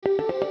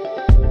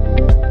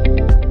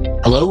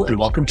Hello and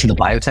welcome to the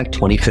Biotech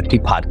 2050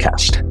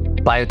 podcast.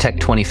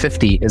 Biotech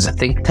 2050 is a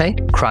think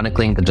tank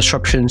chronicling the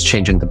disruptions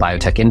changing the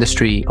biotech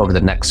industry over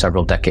the next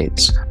several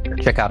decades.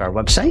 Check out our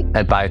website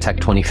at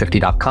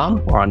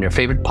biotech2050.com or on your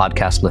favorite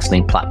podcast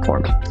listening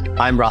platform.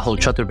 I'm Rahul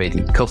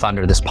Chaturvedi,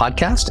 co-founder of this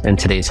podcast and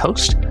today's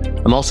host.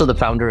 I'm also the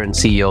founder and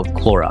CEO of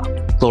Clora.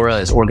 Clora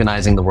is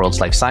organizing the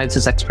world's life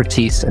sciences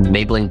expertise and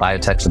enabling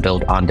biotechs to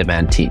build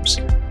on-demand teams.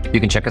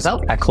 You can check us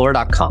out at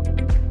clora.com.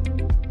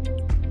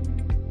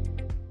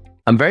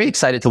 I'm very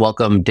excited to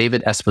welcome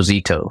David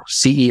Esposito,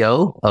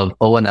 CEO of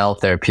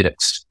ONL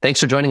Therapeutics. Thanks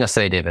for joining us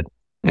today, David.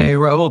 Hey,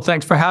 Rahul.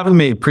 Thanks for having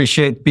me.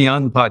 Appreciate being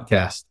on the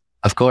podcast.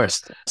 Of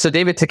course. So,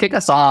 David, to kick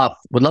us off,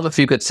 would love if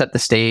you could set the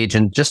stage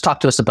and just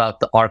talk to us about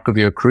the arc of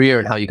your career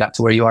and how you got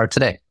to where you are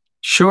today.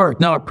 Sure.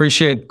 No, I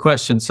appreciate the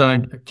question. So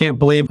I can't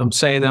believe I'm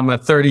saying I'm a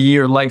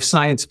 30-year life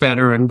science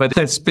veteran, but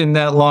it's been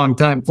that long,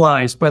 time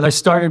flies. But I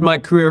started my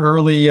career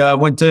early,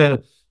 went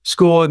to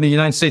school in the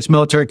United States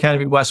Military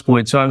Academy at West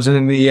Point. So I was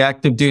in the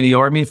active duty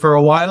Army for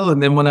a while.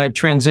 And then when I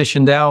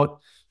transitioned out,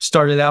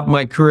 started out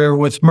my career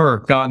with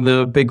Merck on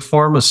the big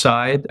pharma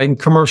side in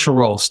commercial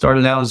roles.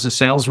 Started out as a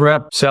sales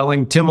rep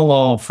selling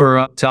Timolol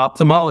to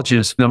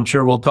ophthalmologists. And I'm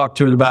sure we'll talk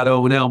to it about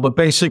ONL. But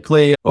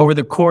basically, over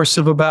the course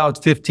of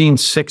about 15,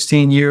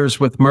 16 years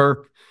with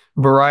Merck,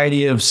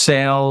 variety of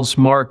sales,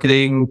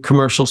 marketing,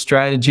 commercial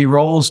strategy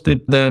roles,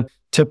 did the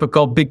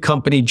typical big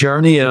company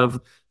journey of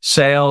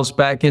sales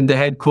back into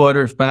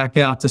headquarters, back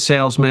out to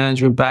sales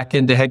management, back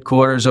into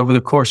headquarters over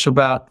the course of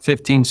about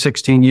 15,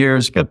 16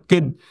 years. Got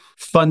good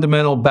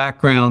fundamental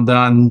background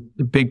on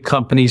the big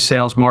company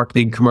sales,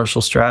 marketing,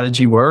 commercial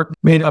strategy work.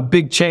 Made a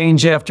big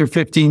change after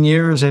 15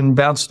 years and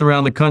bounced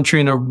around the country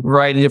in a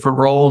variety of different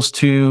roles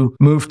to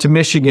move to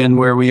Michigan,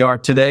 where we are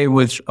today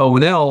with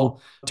ONL,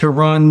 to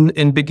run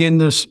and begin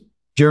this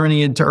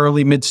journey into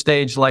early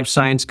mid-stage life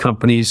science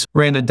companies.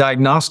 Ran a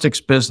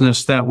diagnostics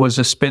business that was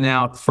a spin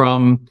out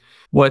from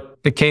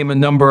what became a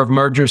number of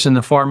mergers in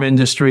the pharma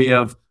industry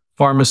of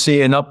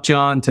Pharmacia and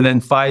Upjohn to then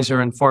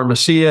Pfizer and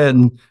Pharmacia.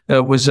 And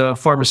it was a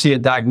Pharmacia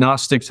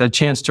Diagnostics. I had a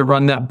chance to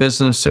run that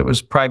business. It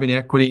was private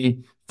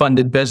equity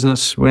funded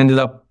business. We ended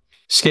up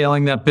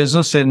scaling that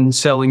business and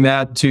selling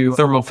that to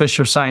Thermo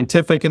Fisher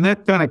Scientific. And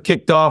that kind of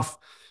kicked off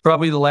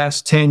probably the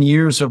last 10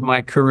 years of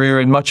my career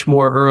in much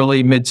more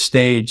early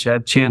mid-stage. I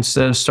had a chance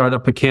to start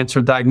up a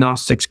cancer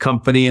diagnostics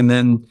company. And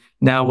then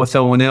now with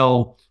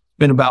ONL,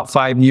 been about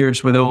 5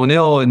 years with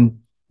ONL, and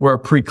we're a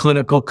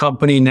preclinical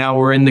company. Now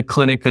we're in the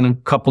clinic in a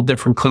couple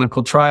different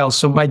clinical trials.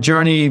 So my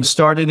journey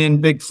started in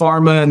big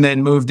pharma and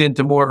then moved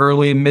into more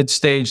early and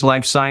mid-stage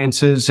life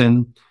sciences.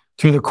 And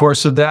through the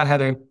course of that,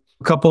 had a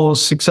couple of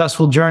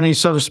successful journeys,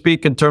 so to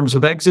speak, in terms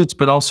of exits,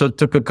 but also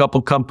took a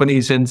couple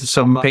companies into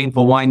some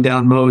painful wind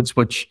down modes,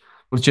 which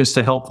was just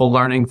a helpful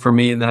learning for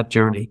me in that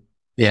journey.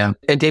 Yeah.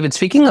 And David,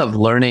 speaking of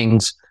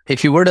learnings,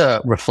 if you were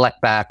to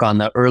reflect back on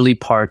the early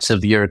parts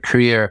of your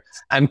career,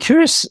 I'm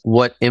curious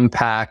what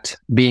impact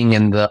being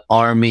in the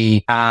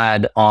Army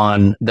had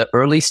on the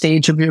early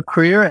stage of your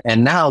career.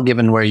 And now,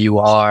 given where you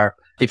are,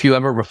 if you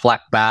ever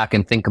reflect back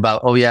and think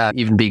about, oh yeah,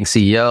 even being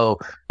CEO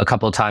a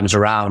couple of times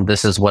around,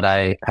 this is what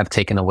I have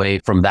taken away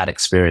from that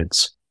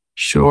experience.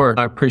 Sure.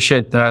 I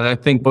appreciate that. I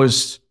think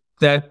was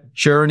that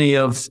journey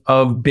of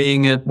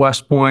being at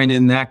West Point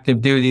in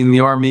active duty in the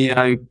Army.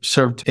 I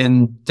served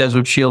in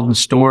Desert Shield and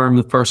Storm,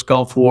 the first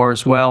Gulf War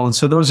as well. And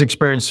so those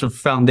experiences are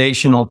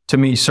foundational to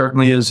me,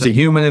 certainly as a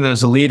human and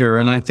as a leader.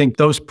 And I think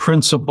those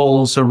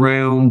principles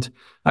around,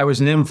 I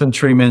was an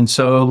infantryman,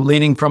 so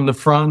leading from the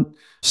front,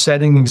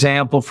 setting an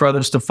example for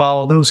others to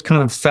follow, those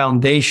kind of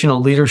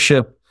foundational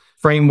leadership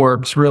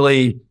frameworks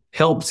really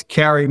helped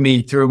carry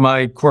me through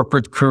my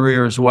corporate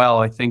career as well.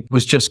 I think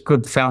was just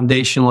good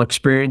foundational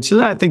experiences.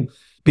 And I think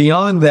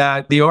beyond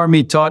that, the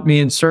Army taught me,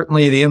 and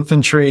certainly the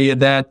infantry,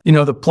 that,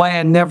 the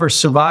plan never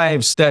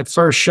survives that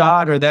first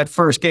shot or that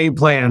first game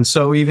plan.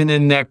 So even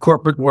in that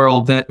corporate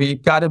world, that you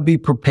got to be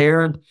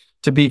prepared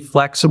to be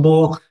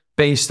flexible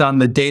based on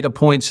the data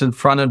points in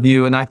front of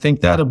you. And I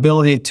think that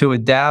ability to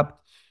adapt,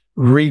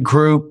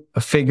 regroup,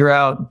 figure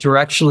out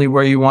directionally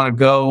where you want to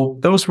go,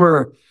 those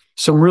were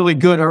some really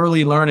good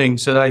early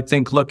learnings that I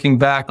think, looking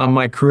back on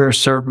my career,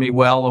 served me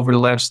well over the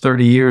last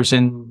 30 years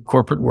in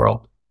corporate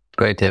world.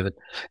 Great, David.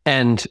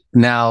 And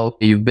now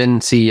you've been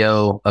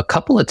CEO a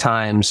couple of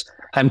times.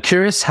 I'm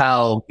curious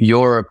how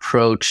your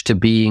approach to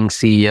being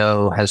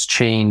CEO has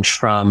changed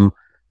from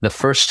the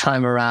first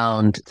time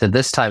around to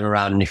this time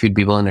around, and if you'd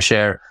be willing to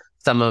share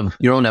some of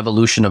your own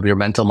evolution of your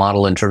mental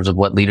model in terms of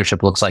what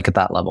leadership looks like at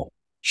that level.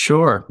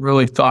 Sure.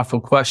 Really thoughtful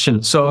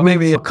question. So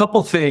maybe a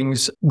couple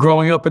things.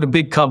 Growing up at a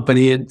big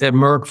company at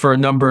Merck for a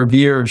number of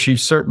years, you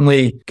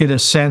certainly get a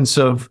sense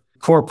of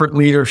corporate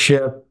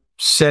leadership,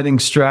 setting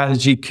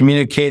strategy,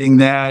 communicating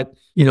that,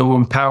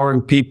 empowering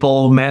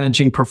people,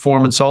 managing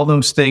performance, all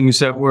those things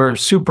that were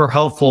super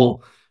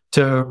helpful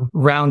to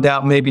round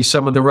out maybe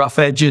some of the rough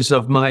edges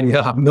of my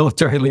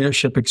military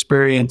leadership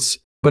experience.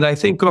 But I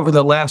think over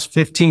the last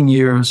 15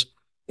 years,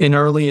 in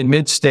early and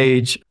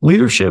mid-stage,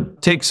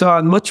 leadership takes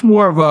on much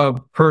more of a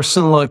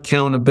personal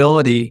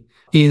accountability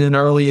in an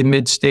early and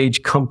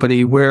mid-stage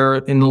company, where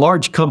in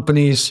large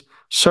companies,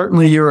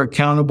 certainly you're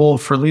accountable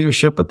for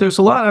leadership, but there's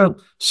a lot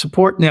of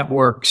support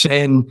networks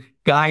and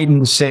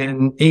guidance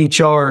and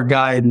HR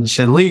guidance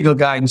and legal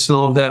guidance and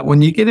all of that.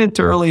 When you get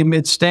into early and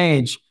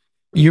mid-stage,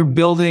 you're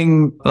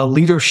building a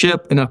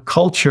leadership and a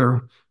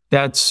culture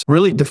that's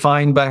really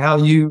defined by how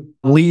you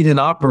lead and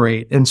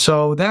operate. And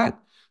so that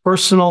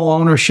personal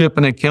ownership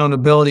and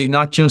accountability,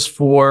 not just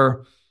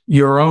for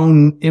your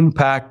own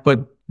impact,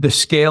 but the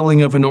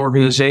scaling of an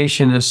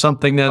organization, is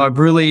something that I've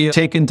really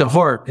taken to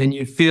heart. And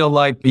you feel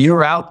like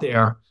you're out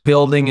there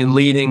building and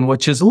leading,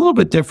 which is a little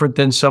bit different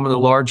than some of the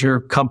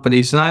larger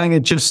companies. And I think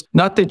it's just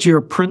not that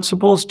your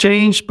principles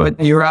change, but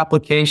your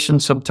application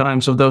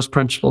sometimes of those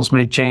principles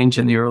may change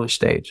in the early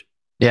stage.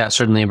 Yeah, it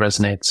certainly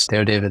resonates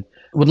there, David.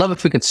 Would love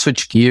if we could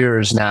switch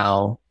gears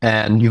now.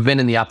 And you've been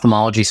in the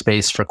ophthalmology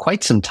space for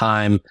quite some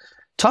time.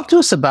 Talk to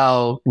us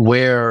about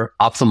where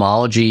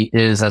ophthalmology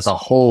is as a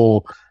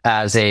whole,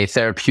 as a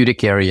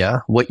therapeutic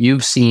area, what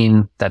you've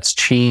seen that's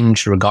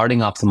changed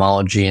regarding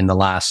ophthalmology in the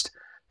last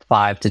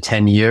 5 to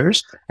 10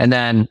 years. And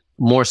then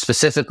more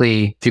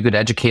specifically, if you could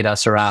educate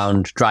us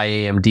around dry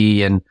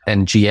AMD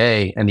and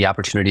GA and the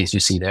opportunities you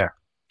see there.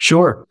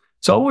 Sure.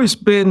 It's always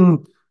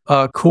been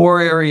a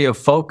core area of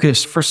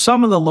focus for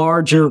some of the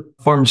larger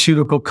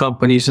pharmaceutical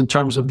companies in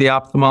terms of the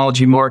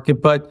ophthalmology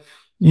market. But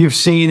you've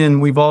seen,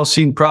 and we've all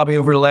seen probably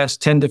over the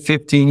last 10 to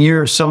 15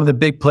 years, some of the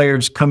big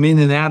players come in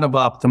and out of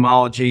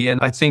ophthalmology.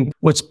 And I think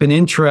what's been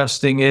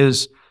interesting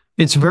is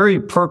it's very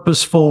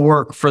purposeful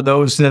work for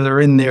those that are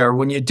in there.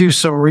 When you do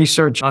some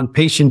research on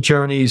patient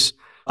journeys,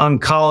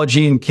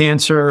 oncology and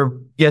cancer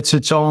gets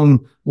its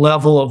own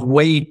level of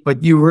weight,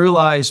 but you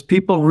realize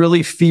people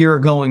really fear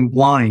going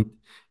blind.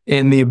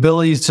 And the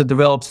abilities to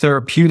develop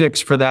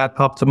therapeutics for that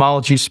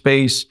ophthalmology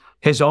space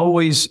has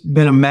always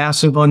been a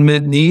massive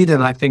unmet need,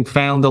 and I think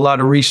found a lot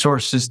of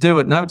resources to do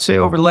it. And I would say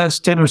over the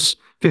last 10 or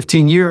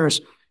 15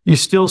 years, you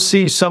still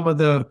see some of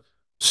the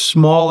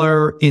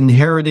smaller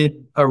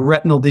inherited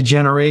retinal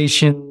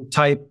degeneration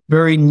type,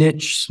 very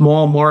niche,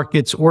 small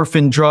markets,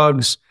 orphan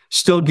drugs,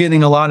 still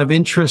getting a lot of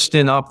interest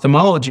in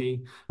ophthalmology,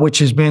 which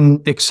has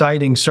been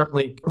exciting,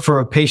 certainly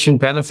for a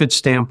patient benefit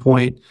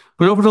standpoint.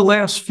 But over the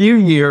last few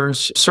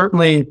years,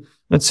 certainly,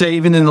 let's say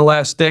even in the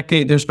last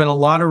decade, there's been a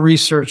lot of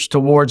research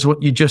towards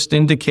what you just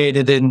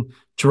indicated in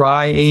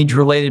dry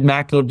age-related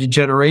macular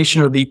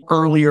degeneration, or the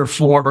earlier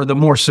form or the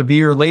more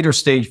severe later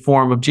stage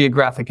form of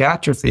geographic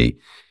atrophy.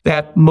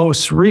 That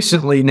most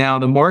recently now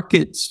the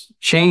market's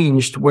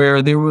changed,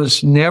 where there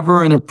was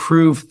never an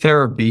approved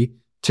therapy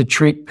to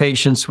treat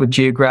patients with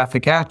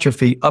geographic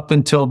atrophy up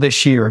until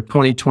this year,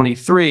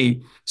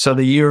 2023. So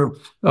the year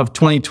of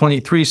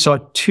 2023 saw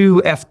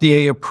 2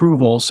 FDA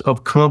approvals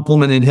of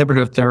complement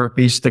inhibitor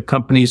therapies, the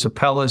companies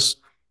Apellis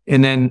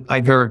and then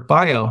Iveric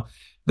Bio.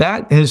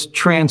 That has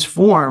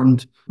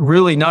transformed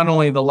really not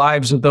only the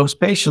lives of those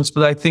patients,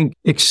 but I think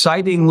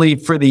excitingly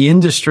for the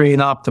industry in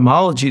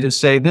ophthalmology to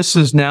say this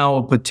is now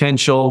a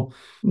potential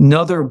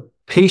another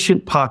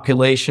patient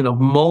population of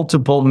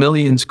multiple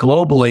millions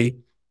globally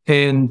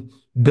and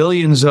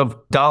billions of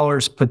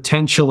dollars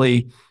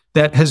potentially,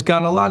 that has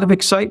got a lot of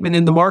excitement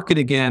in the market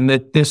again,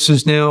 that this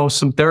is now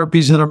some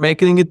therapies that are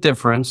making a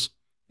difference,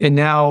 and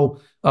now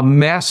a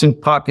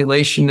massive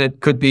population that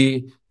could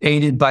be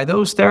aided by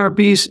those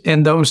therapies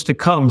and those to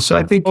come. So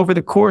I think over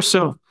the course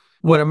of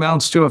what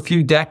amounts to a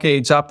few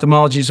decades,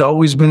 ophthalmology has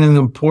always been an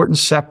important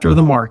sector of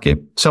the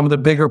market. Some of the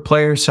bigger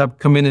players have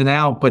come in and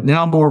out, but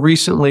now more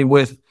recently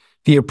with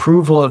the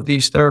approval of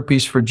these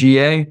therapies for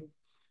GA,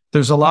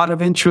 there's a lot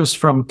of interest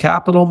from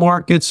capital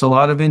markets, a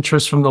lot of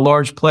interest from the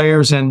large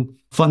players, and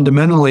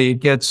fundamentally it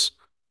gets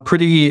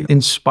pretty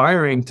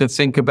inspiring to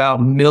think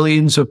about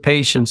millions of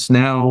patients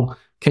now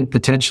can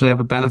potentially have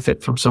a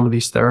benefit from some of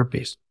these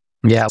therapies.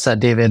 Yeah, said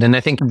David. And I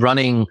think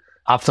running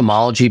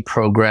ophthalmology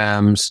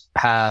programs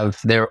have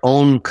their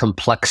own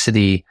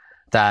complexity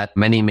that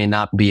many may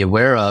not be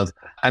aware of.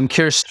 I'm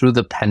curious, through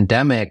the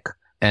pandemic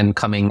and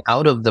coming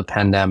out of the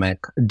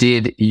pandemic,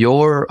 did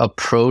your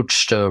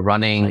approach to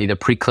running either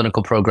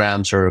preclinical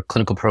programs or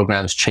clinical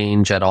programs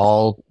change at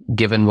all,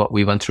 given what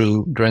we went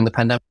through during the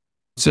pandemic?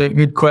 It's a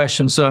good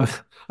question. So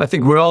I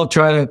think we're all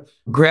trying to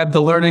grab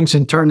the learnings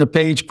and turn the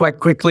page quite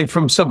quickly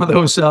from some of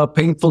those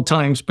painful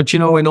times. But,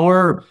 in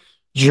our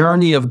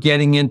journey of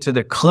getting into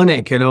the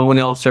clinic at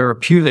ONL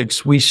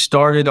Therapeutics, we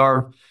started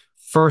our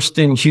first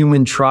in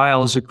human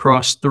trials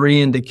across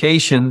 3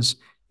 indications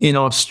in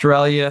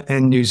Australia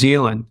and New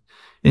Zealand.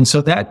 And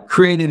so that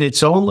created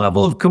its own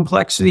level of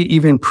complexity,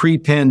 even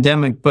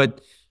pre-pandemic.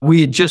 But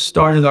we had just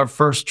started our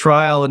first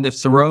trial in the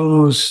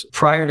throes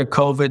prior to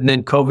COVID, and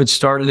then COVID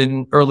started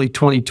in early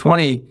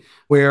 2020,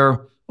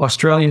 where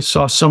Australia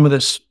saw some of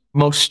the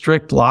most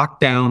strict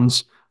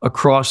lockdowns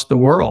across the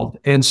world.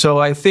 And so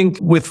I think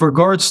with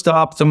regards to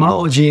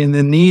ophthalmology and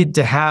the need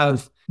to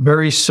have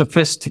very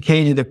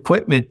sophisticated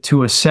equipment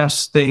to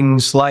assess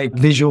things like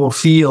visual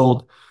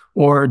field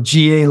or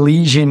GA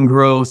lesion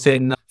growth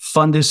and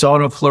fundus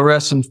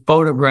autofluorescent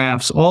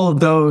photographs, all of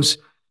those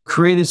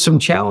created some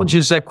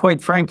challenges that,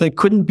 quite frankly,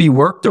 couldn't be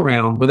worked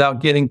around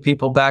without getting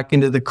people back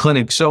into the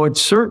clinic. So it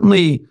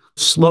certainly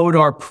slowed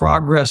our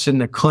progress in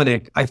the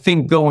clinic. I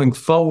think going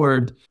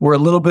forward, we're a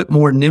little bit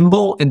more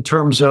nimble in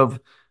terms of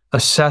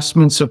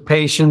assessments of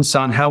patients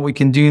on how we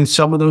can do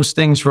some of those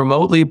things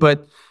remotely.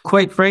 But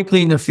quite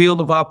frankly, in the field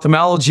of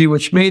ophthalmology,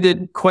 which made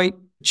it quite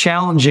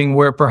challenging,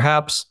 where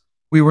perhaps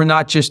we were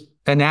not just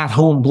an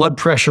at-home blood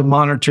pressure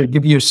monitor to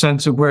give you a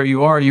sense of where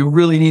you are. You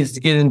really needed to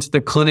get into the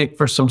clinic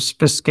for some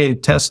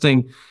sophisticated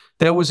testing.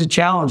 That was a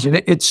challenge. And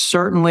it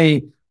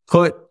certainly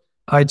put,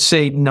 I'd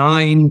say,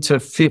 9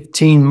 to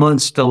 15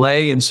 months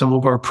delay in some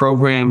of our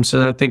programs.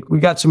 And I think we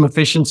got some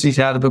efficiencies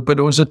out of it, but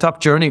it was a tough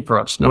journey for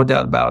us, no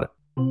doubt about it.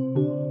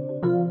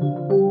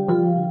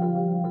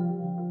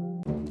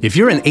 If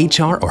you're an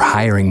HR or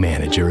hiring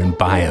manager in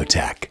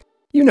biotech,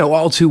 you know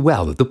all too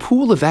well that the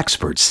pool of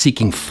experts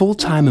seeking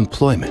full-time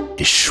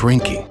employment is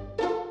shrinking.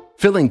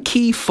 Filling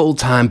key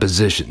full-time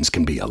positions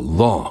can be a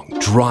long,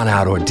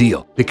 drawn-out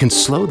ordeal that can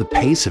slow the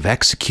pace of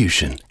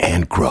execution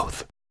and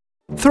growth.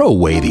 Throw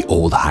away the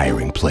old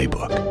hiring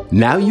playbook.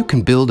 Now you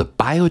can build a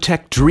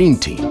biotech dream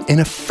team in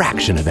a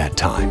fraction of that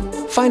time.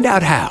 Find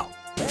out how.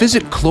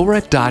 Visit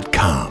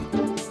Clora.com.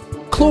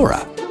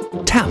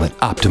 Clora. Talent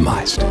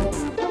optimized.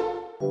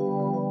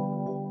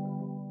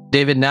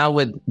 David, now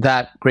with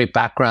that great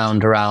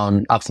background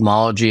around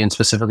ophthalmology and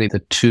specifically the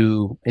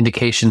two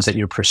indications that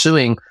you're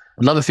pursuing,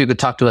 I'd love if you could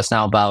talk to us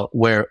now about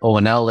where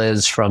ONL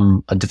is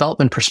from a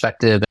development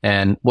perspective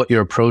and what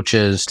your approach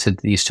is to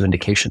these two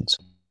indications.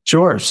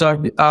 Sure.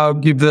 So I'll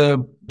give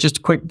just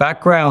a quick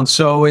background.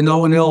 So in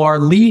ONL, our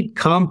lead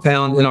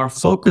compound and our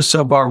focus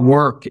of our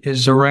work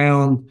is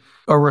around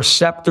a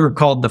receptor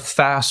called the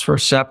FAS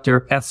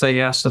receptor,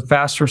 FAS. The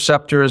FAS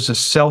receptor is a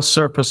cell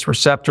surface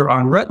receptor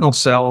on retinal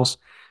cells.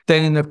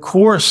 Then in the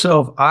course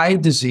of eye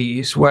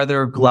disease,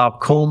 whether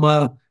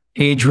glaucoma,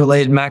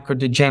 age-related macular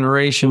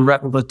degeneration,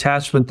 retinal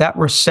detachment, that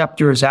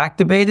receptor is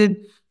activated,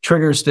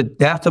 triggers the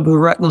death of the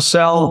retinal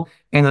cell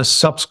and a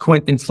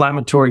subsequent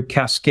inflammatory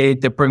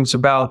cascade that brings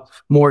about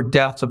more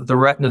death of the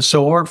retina.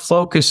 So our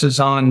focus is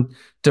on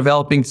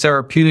developing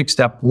therapeutics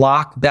that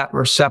block that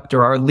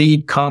receptor. Our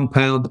lead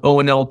compound,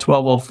 ONL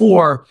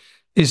 1204,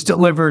 is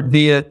delivered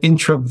via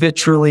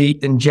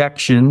intravitreally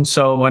injection,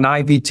 so an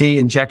IVT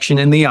injection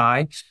in the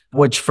eye,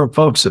 which for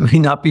folks that may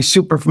not be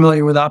super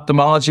familiar with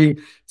ophthalmology,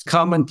 it's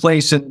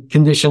commonplace in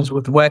conditions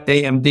with wet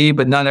AMD,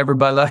 but not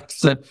everybody likes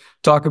to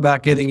talk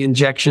about getting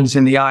injections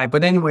in the eye.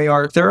 But anyway,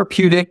 our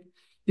therapeutic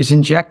is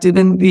injected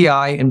in the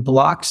eye and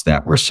blocks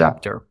that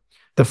receptor,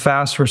 the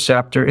FAS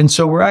receptor. And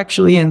so we're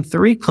actually in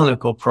 3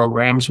 clinical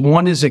programs.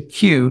 1 is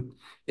acute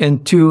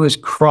and 2 is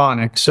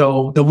chronic.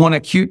 So the 1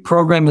 acute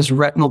program is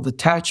retinal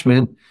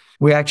detachment.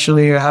 We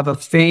actually have a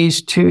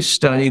phase 2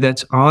 study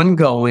that's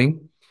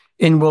ongoing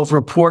and will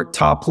report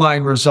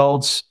top-line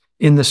results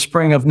in the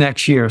spring of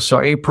next year,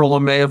 so April or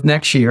May of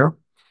next year.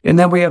 And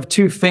then we have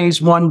 2 phase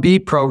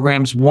 1B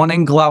programs, 1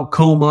 in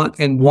glaucoma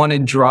and 1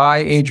 in dry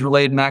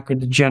age-related macular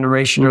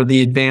degeneration, or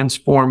the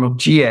advanced form of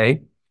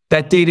GA.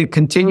 That data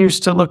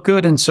continues to look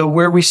good. And so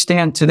where we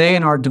stand today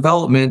in our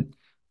development,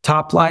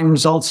 top-line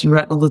results in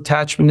retinal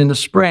detachment in the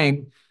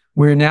spring,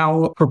 we're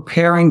now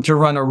preparing to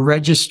run a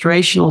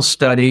registrational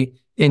study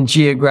in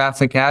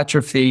geographic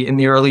atrophy in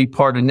the early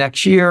part of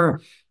next year,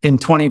 in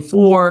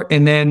 24,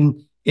 and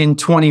then in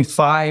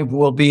 25,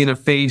 we'll be in a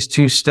phase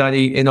 2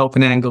 study in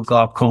open-angle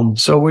glaucoma.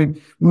 So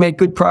we made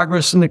good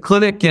progress in the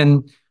clinic,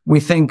 and we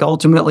think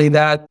ultimately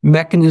that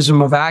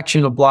mechanism of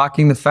action of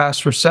blocking the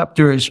FAS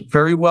receptor is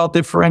very well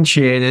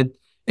differentiated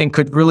and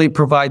could really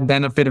provide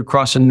benefit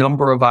across a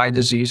number of eye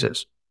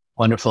diseases.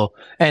 Wonderful.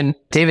 And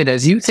David,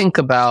 as you think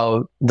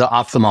about the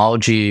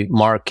ophthalmology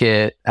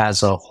market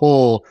as a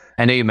whole,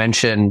 I know you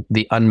mentioned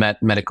the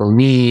unmet medical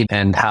need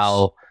and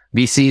how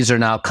VCs are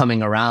now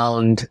coming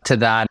around to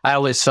that. I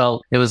always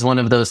felt it was one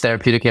of those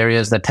therapeutic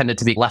areas that tended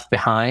to be left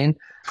behind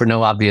for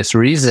no obvious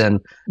reason.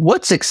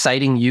 What's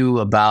exciting you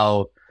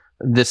about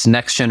this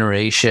next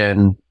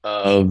generation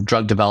of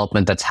drug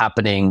development that's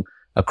happening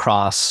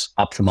across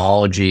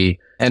ophthalmology?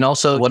 And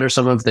also, what are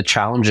some of the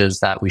challenges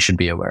that we should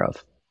be aware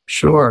of?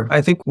 Sure.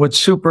 I think what's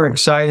super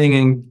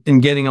exciting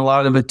and getting a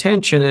lot of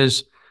attention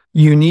is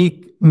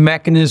unique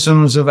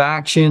mechanisms of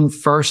action,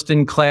 first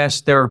in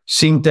class. There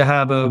seem to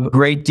have a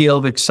great deal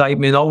of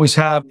excitement, always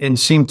have, and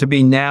seem to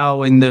be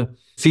now in the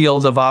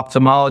field of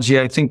ophthalmology.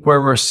 I think where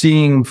we're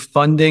seeing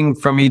funding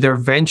from either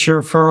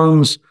venture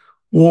firms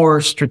or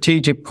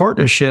strategic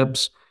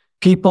partnerships,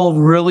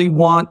 people really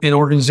want, and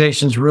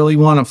organizations really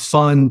want to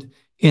fund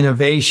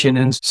innovation.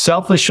 And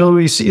selfishly,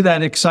 we see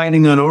that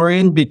exciting on our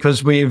end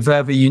because we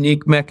have a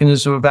unique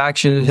mechanism of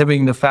action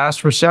inhibiting the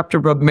FAS receptor.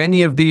 But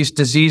many of these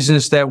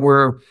diseases that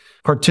we're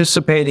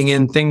participating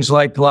in, things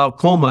like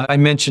glaucoma, I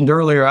mentioned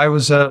earlier, I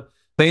was a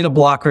beta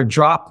blocker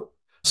drop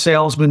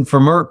salesman for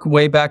Merck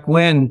way back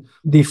when.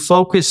 The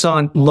focus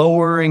on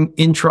lowering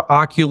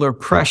intraocular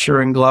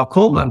pressure in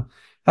glaucoma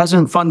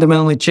hasn't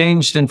fundamentally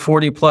changed in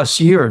 40 plus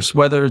years,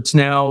 whether it's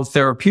now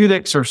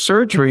therapeutics or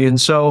surgery. And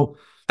so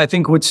I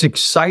think what's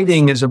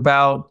exciting is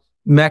about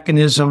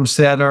mechanisms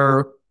that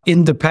are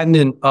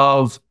independent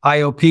of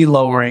IOP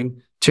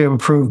lowering to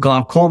improve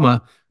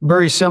glaucoma.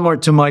 Very similar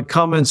to my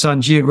comments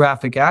on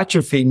geographic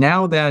atrophy.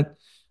 Now that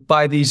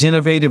by these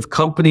innovative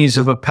companies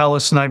of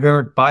Apellis and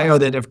Iveric Bio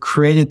that have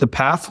created the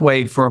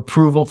pathway for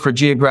approval for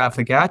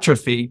geographic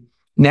atrophy,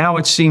 now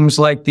it seems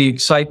like the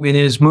excitement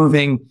is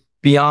moving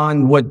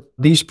beyond what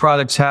these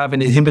products have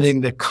and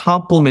inhibiting the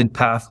complement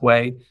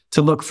pathway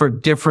to look for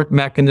different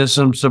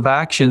mechanisms of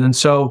action. And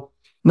so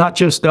not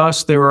just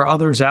us, there are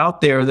others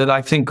out there that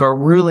I think are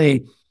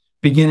really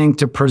beginning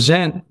to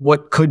present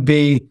what could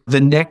be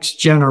the next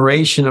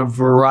generation of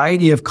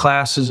variety of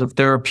classes of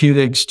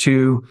therapeutics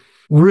to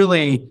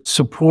really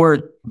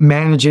support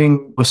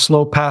managing a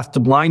slow path to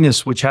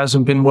blindness, which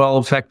hasn't been well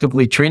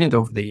effectively treated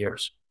over the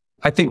years.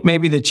 I think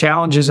maybe the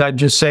challenges, I'd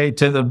just say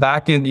to the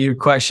back end of your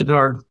question,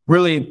 are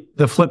really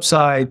the flip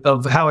side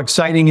of how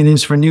exciting it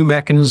is for new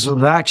mechanisms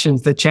of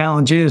actions. The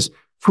challenge is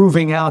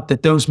proving out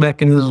that those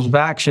mechanisms of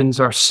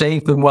actions are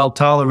safe and well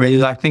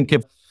tolerated. I think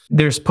if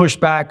there's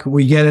pushback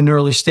we get in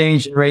early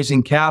stage in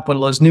raising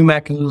capital, as new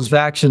mechanisms of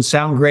action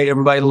sound great,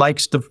 everybody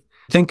likes to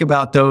think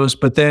about those,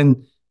 but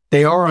then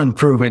they are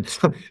unproven.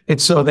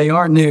 And so they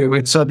are new.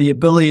 And so the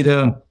ability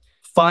to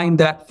find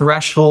that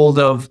threshold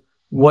of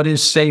what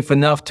is safe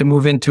enough to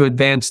move into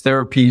advanced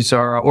therapies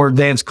or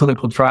advanced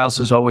clinical trials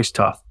is always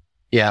tough.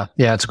 Yeah,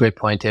 it's a great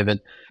point,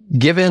 David.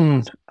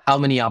 Given how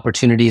many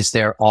opportunities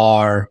there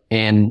are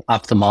in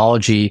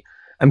ophthalmology,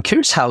 I'm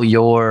curious how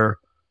your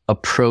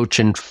approach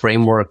and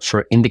framework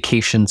for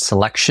indication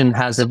selection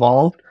has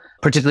evolved,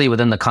 particularly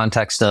within the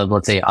context of,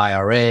 let's say,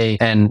 IRA,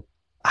 and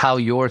how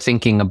you're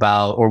thinking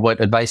about, or what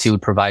advice you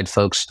would provide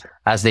folks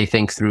as they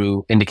think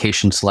through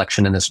indication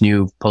selection in this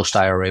new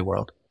post-IRA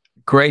world.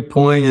 Great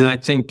point. And I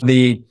think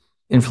the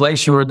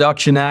Inflation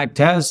Reduction Act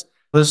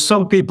there's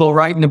some people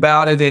writing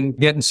about it and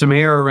getting some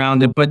air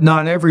around it, but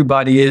not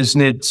everybody is.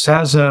 And it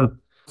has a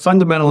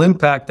fundamental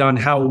impact on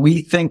how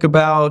we think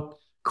about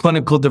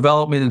clinical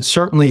development and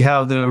certainly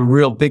how the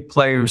real big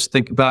players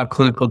think about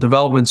clinical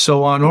development.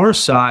 So on our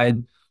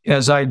side,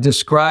 as I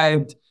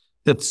described,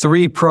 the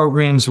three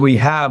programs we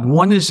have,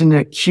 one is an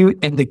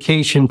acute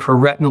indication for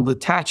retinal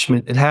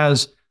detachment. It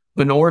has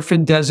an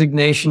orphan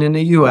designation in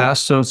the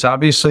US, so it's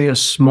obviously a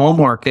small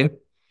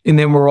market. And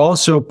then we're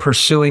also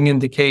pursuing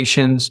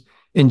indications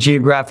in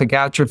geographic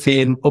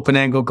atrophy and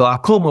open-angle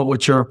glaucoma,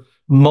 which are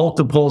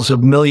multiples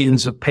of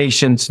millions of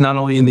patients, not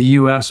only in the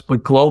US,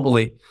 but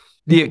globally.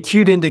 The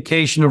acute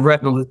indication of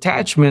retinal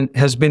detachment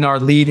has been our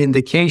lead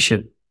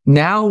indication.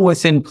 Now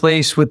within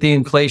place with the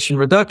Inflation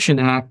Reduction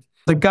Act,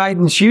 the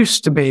guidance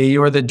used to be,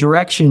 or the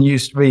direction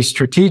used to be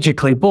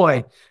strategically,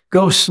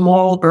 go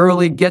small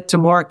early, get to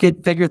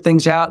market, figure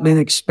things out, and then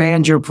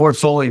expand your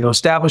portfolio,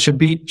 establish a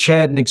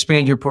beachhead and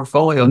expand your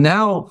portfolio.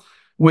 Now,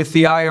 with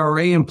the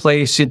IRA in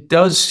place, it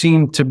does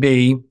seem to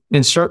be,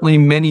 and certainly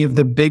many of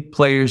the big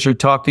players are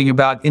talking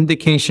about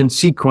indication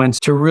sequence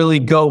to really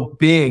go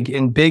big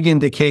in big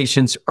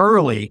indications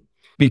early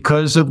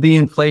because of the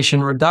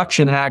Inflation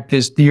Reduction Act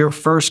is your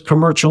first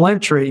commercial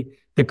entry.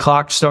 The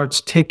clock starts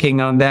ticking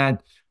on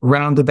that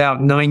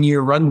roundabout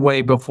 9-year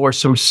runway before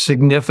some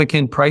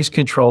significant price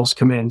controls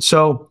come in.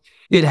 So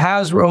it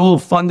has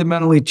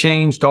fundamentally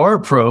changed our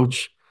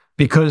approach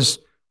because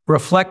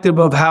reflective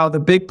of how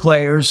the big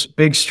players,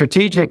 big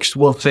strategics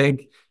will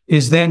think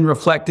is then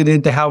reflected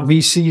into how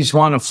VCs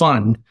want to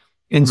fund.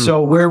 And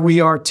so where we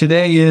are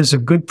today is a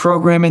good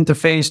program into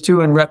phase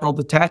 2 in retinal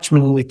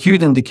detachment and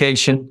acute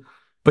indication,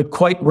 but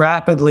quite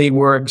rapidly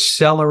we're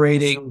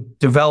accelerating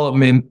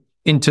development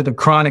into the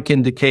chronic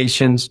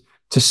indications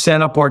to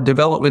set up our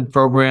development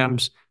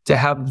programs to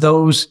have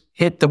those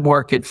hit the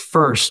market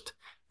first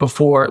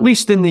before, at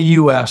least in the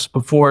US,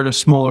 before the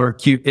smaller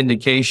acute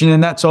indication.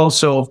 And that's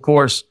also, of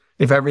course,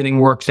 if everything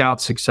works out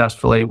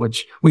successfully,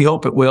 which we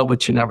hope it will,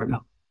 but you never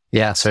know.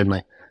 Yeah,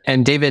 certainly.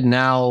 And David,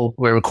 now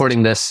we're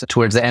recording this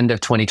towards the end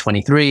of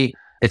 2023.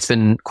 It's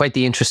been quite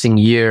the interesting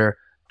year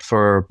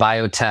for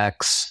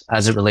biotechs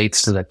as it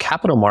relates to the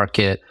capital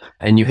market.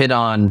 And you hit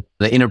on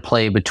the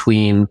interplay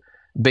between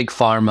big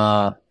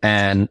pharma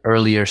and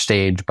earlier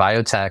stage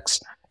biotechs.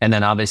 And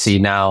then obviously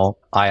now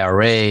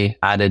IRA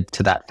added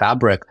to that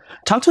fabric.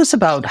 Talk to us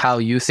about how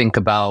you think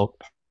about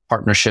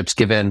partnerships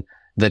given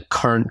the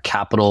current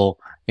capital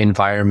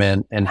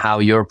environment and how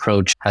your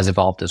approach has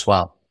evolved as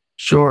well.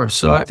 Sure.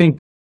 So I think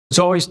it's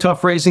always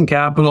tough raising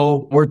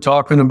capital. We're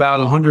talking about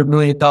a $100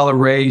 million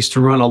raise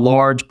to run a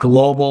large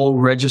global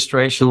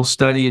registrational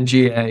study in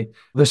GA.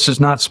 This is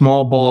not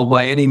small ball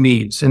by any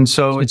means. And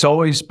so it's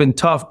always been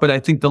tough. But I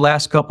think the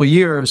last couple of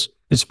years,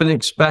 it's been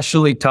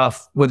especially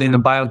tough within the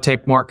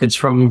biotech markets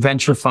from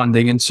venture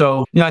funding. And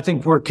so, I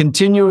think we're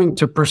continuing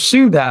to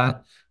pursue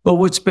that. But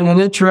what's been an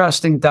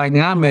interesting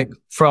dynamic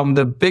from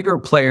the bigger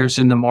players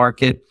in the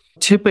market,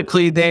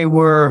 typically they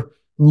were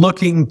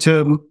looking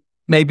to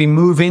maybe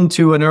move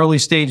into an early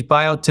stage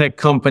biotech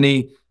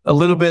company a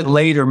little bit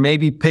later,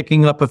 maybe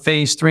picking up a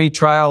phase 3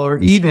 trial or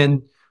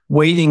even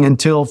waiting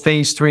until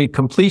phase 3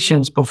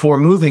 completions before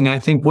moving. I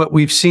think what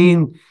we've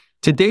seen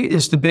to date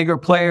is the bigger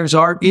players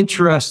are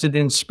interested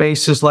in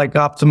spaces like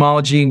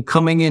ophthalmology and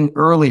coming in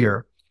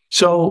earlier.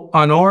 So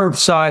on our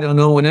side, on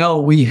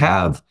ONL, we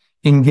have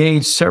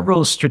engaged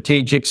several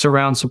strategics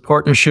around some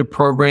partnership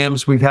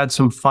programs. We've had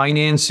some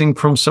financing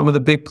from some of the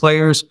big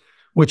players,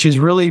 which has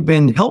really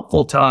been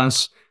helpful to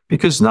us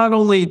because not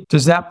only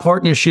does that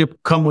partnership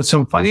come with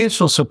some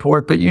financial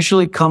support, but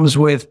usually comes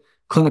with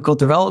clinical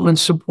development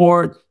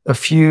support, a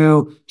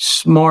few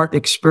smart,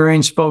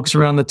 experienced folks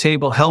around the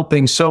table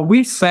helping. So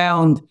we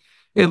found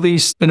at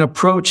least an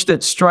approach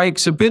that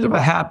strikes a bit of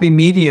a happy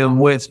medium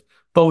with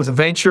both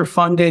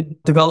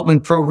venture-funded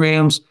development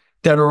programs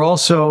that are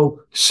also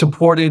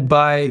supported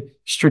by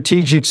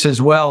strategics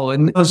as well.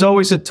 And there's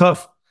always a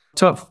tough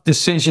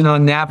decision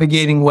on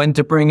navigating when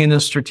to bring in a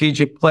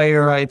strategic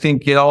player. I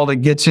think it all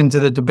gets into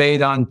the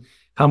debate on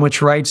how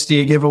much rights do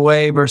you give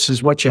away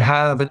versus what you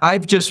have. And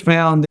I've just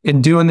found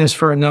in doing this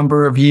for a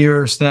number of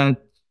years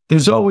that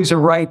there's always a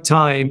right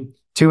time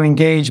to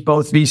engage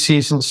both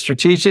VCs and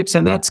strategics.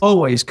 And that's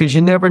always because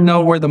you never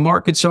know where the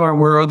markets are and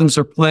where others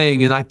are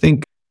playing. And I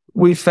think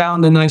we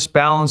found a nice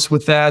balance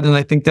with that. And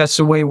I think that's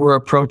the way we're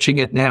approaching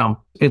it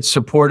now. It's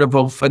supportive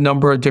of a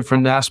number of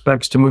different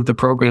aspects to move the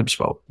programs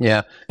forward.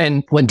 Yeah.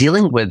 And when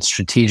dealing with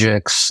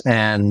strategics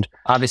and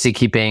obviously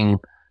keeping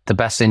the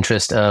best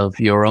interest of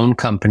your own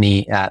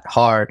company at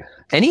heart,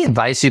 any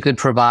advice you could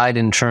provide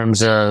in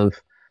terms of,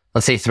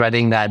 let's say,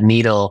 threading that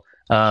needle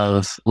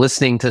of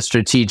listening to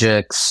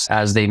strategics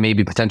as they may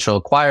be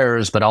potential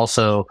acquirers, but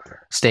also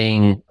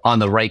staying on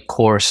the right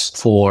course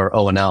for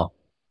ONL?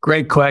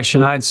 Great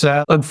question. I'd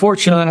say,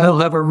 unfortunately, I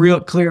don't have a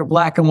real clear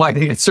black and white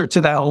answer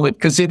to that one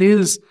because it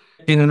is,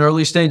 in an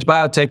early stage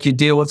biotech, you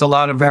deal with a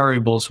lot of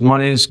variables.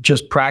 One is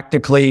just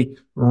practically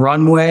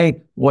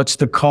runway. What's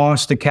the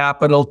cost of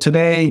capital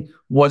today?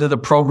 What are the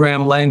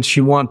program lengths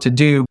you want to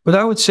do? But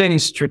I would say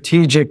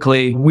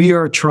strategically, we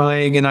are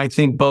trying, and I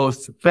think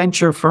both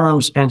venture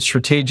firms and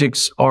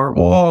strategics are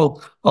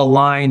all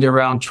aligned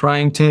around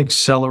trying to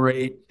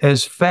accelerate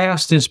as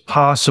fast as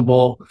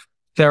possible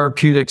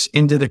therapeutics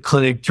into the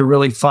clinic to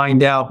really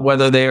find out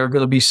whether they are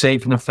going to be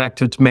safe and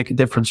effective to make a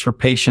difference for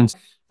patients.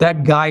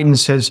 That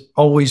guidance has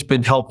always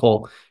been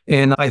helpful.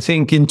 And I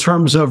think in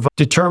terms of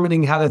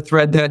determining how to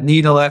thread that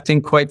needle, I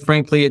think quite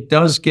frankly, it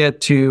does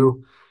get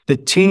to the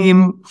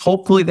team,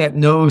 hopefully that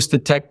knows the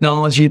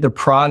technology, the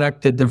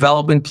product, the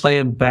development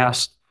plan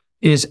best,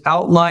 is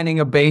outlining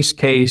a base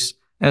case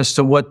as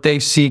to what they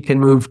see can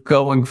move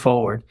going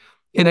forward.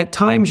 And at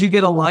times you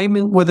get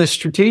alignment with a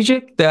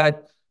strategic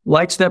that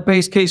likes that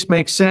base case,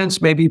 makes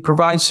sense, maybe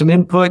provides some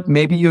input,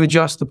 maybe you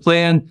adjust the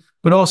plan,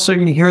 but also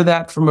you hear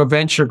that from a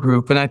venture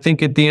group. And I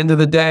think at the end of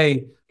the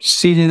day,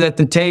 seated at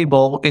the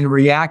table and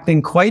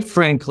reacting, quite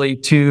frankly,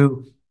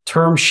 to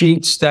term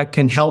sheets that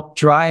can help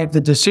drive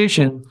the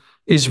decision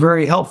is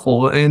very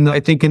helpful. And I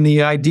think in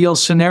the ideal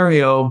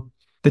scenario,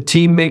 the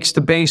team makes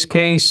the base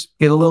case,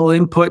 get a little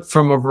input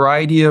from a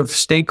variety of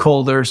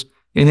stakeholders.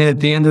 And at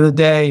the end of the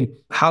day,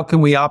 how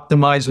can we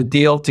optimize a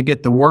deal to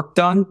get the work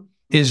done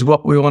is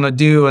what we want to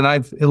do. And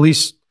I've at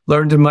least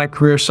learned in my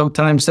career,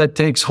 sometimes that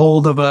takes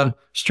hold of a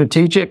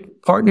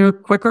strategic partner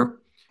quicker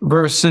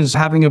versus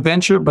having a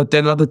venture. But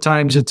then other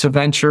times it's a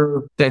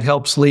venture that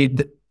helps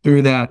lead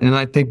through that. And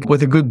I think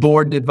with a good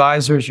board and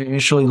advisors, you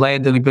usually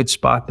land in a good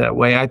spot that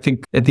way. I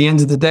think at the end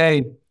of the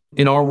day,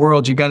 in our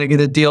world, you got to get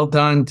a deal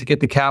done to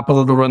get the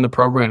capital to run the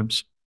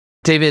programs.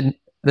 David,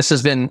 this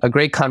has been a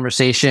great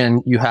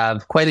conversation. You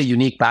have quite a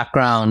unique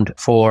background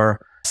for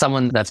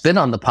someone that's been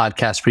on the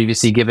podcast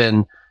previously,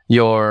 given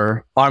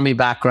your Army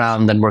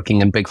background, then working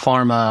in big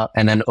pharma,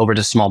 and then over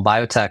to small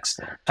biotechs.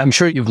 I'm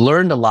sure you've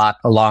learned a lot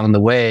along the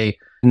way.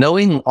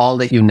 Knowing all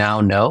that you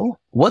now know,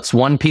 what's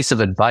one piece of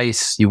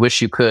advice you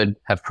wish you could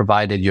have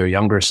provided your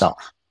younger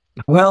self?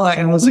 Well,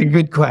 that was a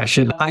good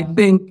question. I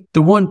think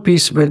the one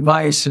piece of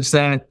advice is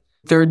that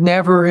there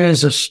never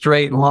is a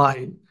straight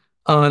line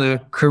on a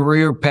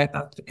career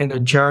path and a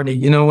journey.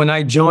 You know, when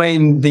I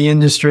joined the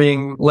industry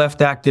and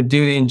left active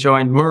duty and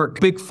joined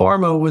Merck, big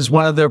pharma was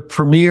one of the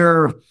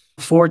premier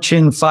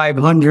Fortune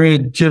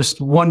 500,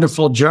 just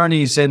wonderful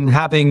journeys. And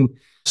having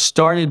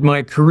started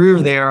my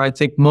career there, I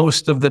think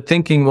most of the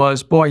thinking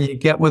was, boy, you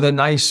get with a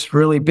nice,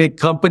 really big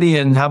company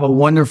and have a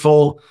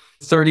wonderful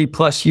 30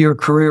 plus year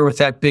career with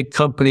that big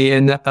company.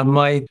 And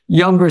my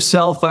younger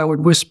self, I would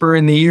whisper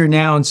in the ear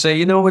now and say,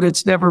 you know what,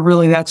 it's never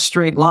really that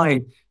straight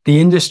line. The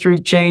industry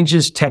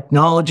changes,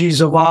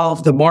 technologies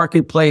evolve, the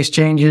marketplace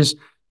changes.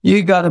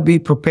 You got to be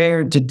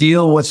prepared to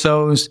deal with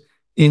those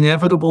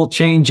inevitable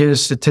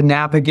changes to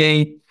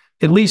navigate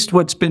at least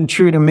what's been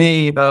true to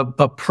me,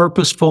 a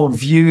purposeful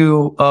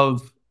view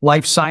of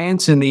life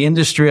science and the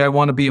industry I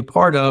want to be a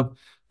part of,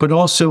 but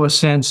also a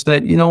sense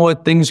that, you know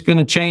what, things are going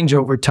to change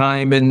over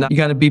time and you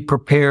got to be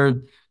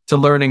prepared to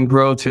learn and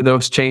grow through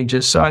those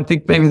changes. So I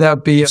think maybe that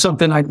would be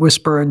something I'd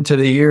whisper into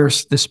the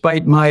ears,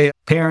 despite my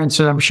parents,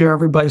 and I'm sure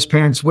everybody's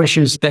parents'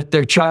 wishes that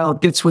their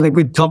child gets with a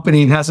good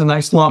company and has a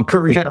nice long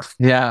career.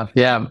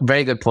 Yeah.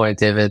 Very good point,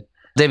 David.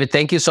 David,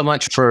 thank you so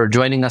much for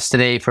joining us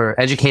today, for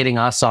educating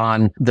us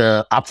on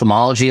the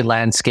ophthalmology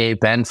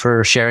landscape and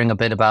for sharing a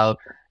bit about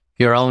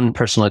your own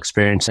personal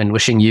experience, and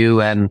wishing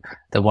you and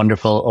the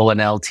wonderful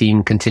ONL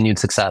team continued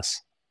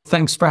success.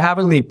 Thanks for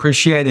having me.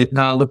 Appreciate it. And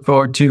I look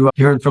forward to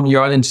hearing from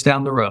your audience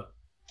down the road.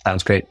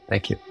 Sounds great.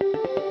 Thank you.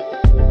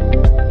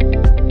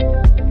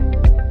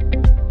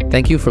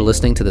 Thank you for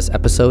listening to this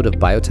episode of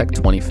Biotech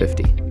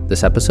 2050.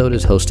 This episode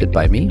is hosted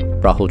by me,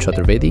 Rahul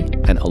Chaturvedi,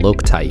 and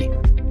Alok Tai.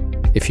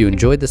 If you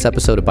enjoyed this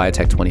episode of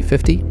Biotech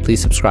 2050,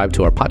 please subscribe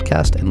to our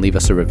podcast and leave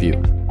us a review.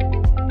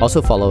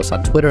 Also follow us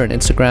on Twitter and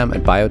Instagram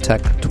at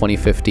Biotech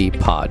 2050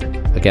 Pod.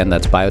 Again,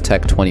 that's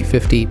Biotech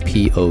 2050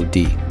 POD.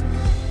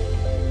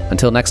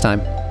 Until next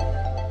time.